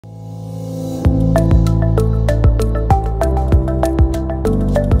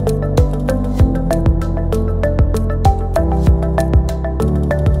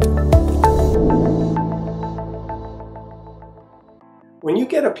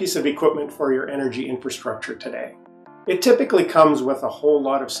get a piece of equipment for your energy infrastructure today? It typically comes with a whole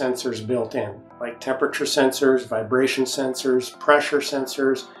lot of sensors built in, like temperature sensors, vibration sensors, pressure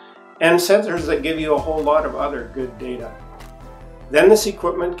sensors, and sensors that give you a whole lot of other good data. Then this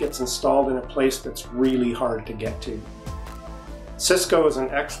equipment gets installed in a place that's really hard to get to. Cisco is an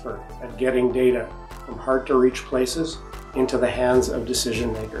expert at getting data from hard-to-reach places into the hands of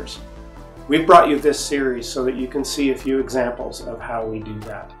decision makers. We've brought you this series so that you can see a few examples of how we do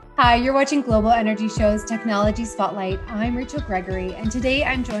that. Hi, you're watching Global Energy Show's Technology Spotlight. I'm Rachel Gregory, and today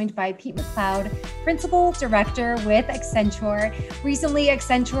I'm joined by Pete MacLeod, Principal Director with Accenture. Recently,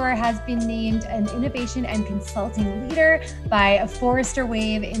 Accenture has been named an Innovation and Consulting Leader by a Forrester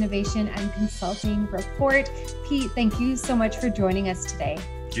Wave Innovation and Consulting Report. Pete, thank you so much for joining us today.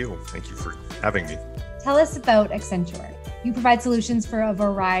 Thank you. Thank you for having me. Tell us about Accenture. You provide solutions for a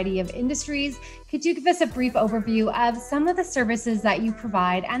variety of industries. Could you give us a brief overview of some of the services that you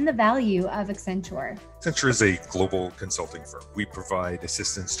provide and the value of Accenture? Accenture is a global consulting firm. We provide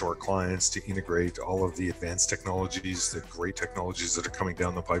assistance to our clients to integrate all of the advanced technologies, the great technologies that are coming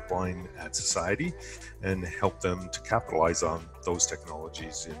down the pipeline at society, and help them to capitalize on those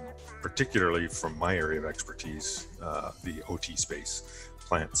technologies, particularly from my area of expertise, the OT space.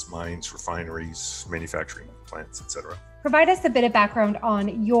 Plants, mines, refineries, manufacturing plants, etc. Provide us a bit of background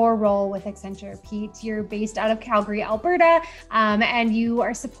on your role with Accenture, Pete. You're based out of Calgary, Alberta, and you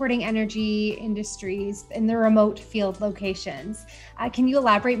are supporting energy industries in the remote field locations. Can you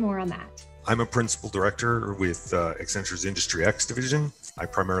elaborate more on that? I'm a principal director with Accenture's Industry X division. I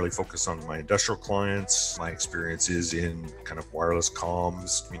primarily focus on my industrial clients. My experience is in kind of wireless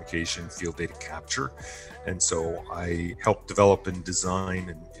comms, communication, field data capture. And so I help develop and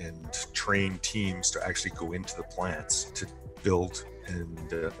design and train teams to actually go into the plants to build and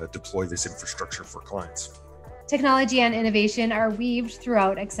deploy this infrastructure for clients. Technology and innovation are weaved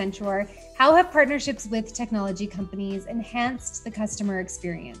throughout Accenture. How have partnerships with technology companies enhanced the customer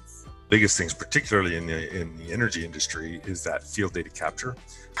experience? Biggest things, particularly in the energy industry, is that field data capture.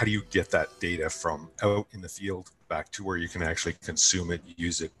 How do you get that data from out in the field back to where you can actually consume it,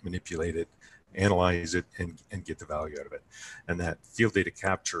 use it, manipulate it, analyze it, and get the value out of it? And that field data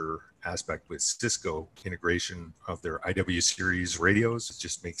capture aspect with Cisco integration of their IW series radios, it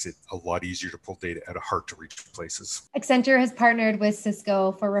just makes it a lot easier to pull data out of hard to reach places. Accenture has partnered with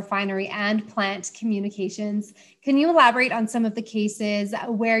Cisco for refinery and plant communications. Can you elaborate on some of the cases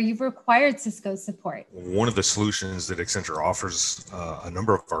where you've required Cisco's support? One of the solutions that Accenture offers a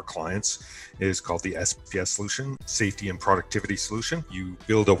number of our clients is called the SPS solution, Safety and Productivity Solution. You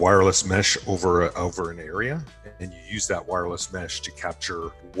build a wireless mesh over an area, and you use that wireless mesh to capture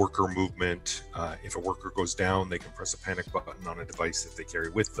worker movement. If a worker goes down, they can press a panic button on a device that they carry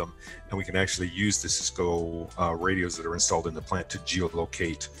with them, and we can actually use the Cisco radios that are installed in the plant to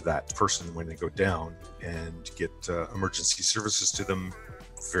geolocate that person when they go down and get emergency services to them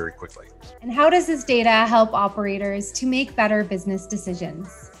very quickly. And how does this data help operators to make better business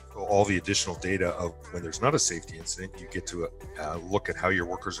decisions? All the additional data of when there's not a safety incident, you get to look at how your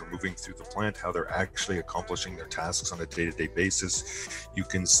workers are moving through the plant, how they're actually accomplishing their tasks on a day-to-day basis. You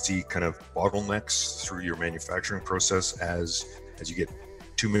can see kind of bottlenecks through your manufacturing process as you get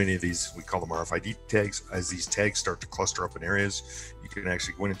too many of these, we call them RFID tags. As these tags start to cluster up in areas, you can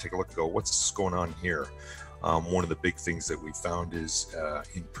actually go in and take a look and go, what's going on here? One of the big things that we found is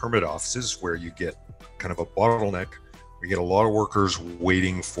in permit offices where you get kind of a bottleneck. We get a lot of workers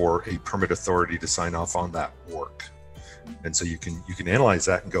waiting for a permit authority to sign off on that work. And so you can analyze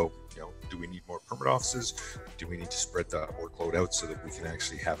that and go, do we need more permit offices? Do we need to spread that workload out so that we can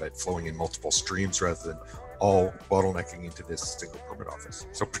actually have it flowing in multiple streams rather than all bottlenecking into this single permit office?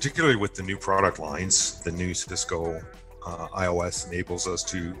 So particularly with the new product lines, the new Cisco iOS enables us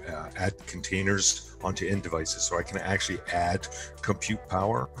to add containers onto end devices. So I can actually add compute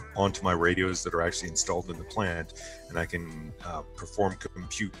power onto my radios that are actually installed in the plant, and I can perform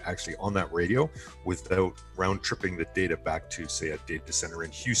compute actually on that radio without round tripping the data back to, say, a data center in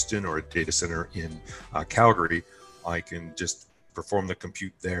Houston or a data center in Calgary. I can just perform the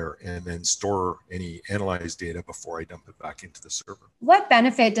compute there and then store any analyzed data before I dump it back into the server. What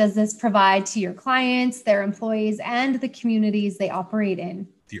benefit does this provide to your clients, their employees, and the communities they operate in?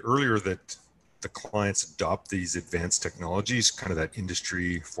 The earlier that the clients adopt these advanced technologies, kind of that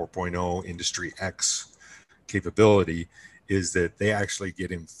Industry 4.0, Industry X capability, is that they actually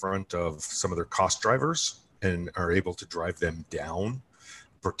get in front of some of their cost drivers and are able to drive them down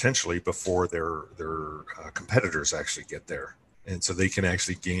potentially before their competitors actually get there. And so they can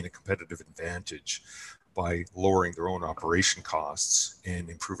actually gain a competitive advantage by lowering their own operation costs and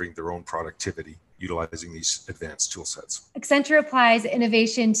improving their own productivity utilizing these advanced tool sets. Accenture applies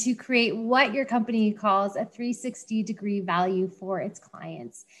innovation to create what your company calls a 360-degree value for its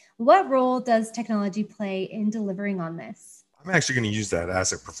clients. What role does technology play in delivering on this? I'm actually going to use that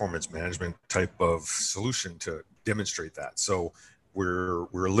asset performance management type of solution to demonstrate that. So we're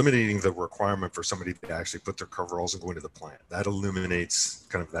eliminating the requirement for somebody to actually put their coveralls and go into the plant. That eliminates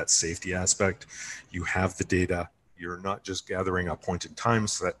kind of that safety aspect. You have the data. You're not just gathering a point in time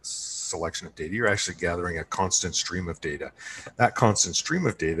selection of data. You're actually gathering a constant stream of data. That constant stream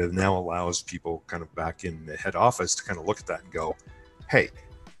of data now allows people kind of back in the head office to kind of look at that and go, hey,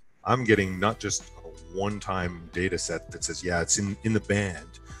 I'm getting not just a one-time data set that says, yeah, it's in the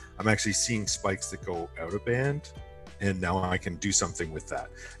band. I'm actually seeing spikes that go out of band. And now I can do something with that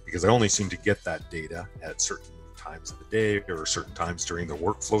because I only seem to get that data at certain times of the day or certain times during the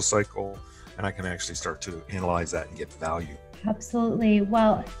workflow cycle. And I can actually start to analyze that and get value. Absolutely.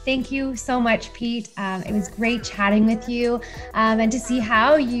 Well, thank you so much, Pete. It was great chatting with you and to see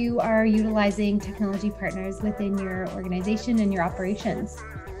how you are utilizing technology partners within your organization and your operations.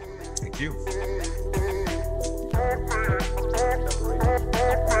 Thank you.